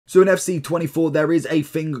So in FC24, there is a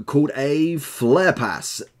thing called a Flair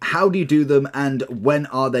Pass. How do you do them and when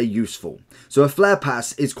are they useful? So a Flair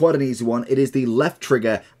Pass is quite an easy one. It is the left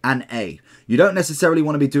trigger and A. You don't necessarily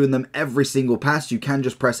want to be doing them every single pass. You can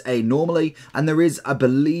just press A normally, and there is, I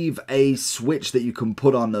believe, a switch that you can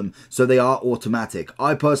put on them so they are automatic.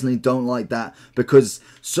 I personally don't like that because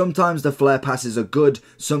sometimes the Flair passes are good,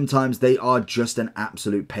 sometimes they are just an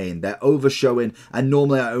absolute pain. They're overshowing, and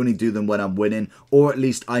normally I only do them when I'm winning, or at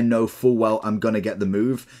least I know full well I'm going to get the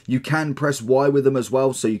move. You can press Y with them as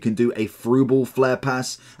well, so you can do a through ball Flair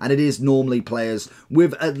pass, and it is normally players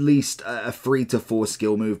with at least a 3 to 4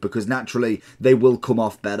 skill move, because naturally they will come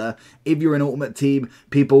off better. If you're an ultimate team,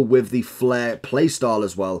 people with the Flair playstyle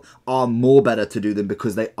as well are more better to do them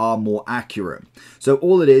because they are more accurate. So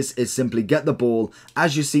all it is simply get the ball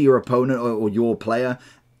as you see your opponent or your player,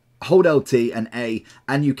 hold LT and A,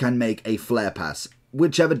 and you can make a Flair pass.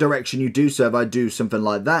 Whichever direction you do, so if I do something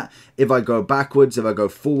like that, if I go backwards, if I go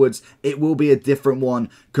forwards, it will be a different one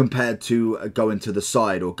compared to going to the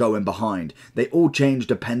side or going behind. They all change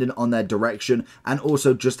depending on their direction and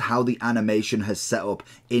also just how the animation has set up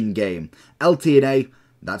in game. LT and A,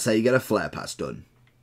 that's how you get a Flair pass done.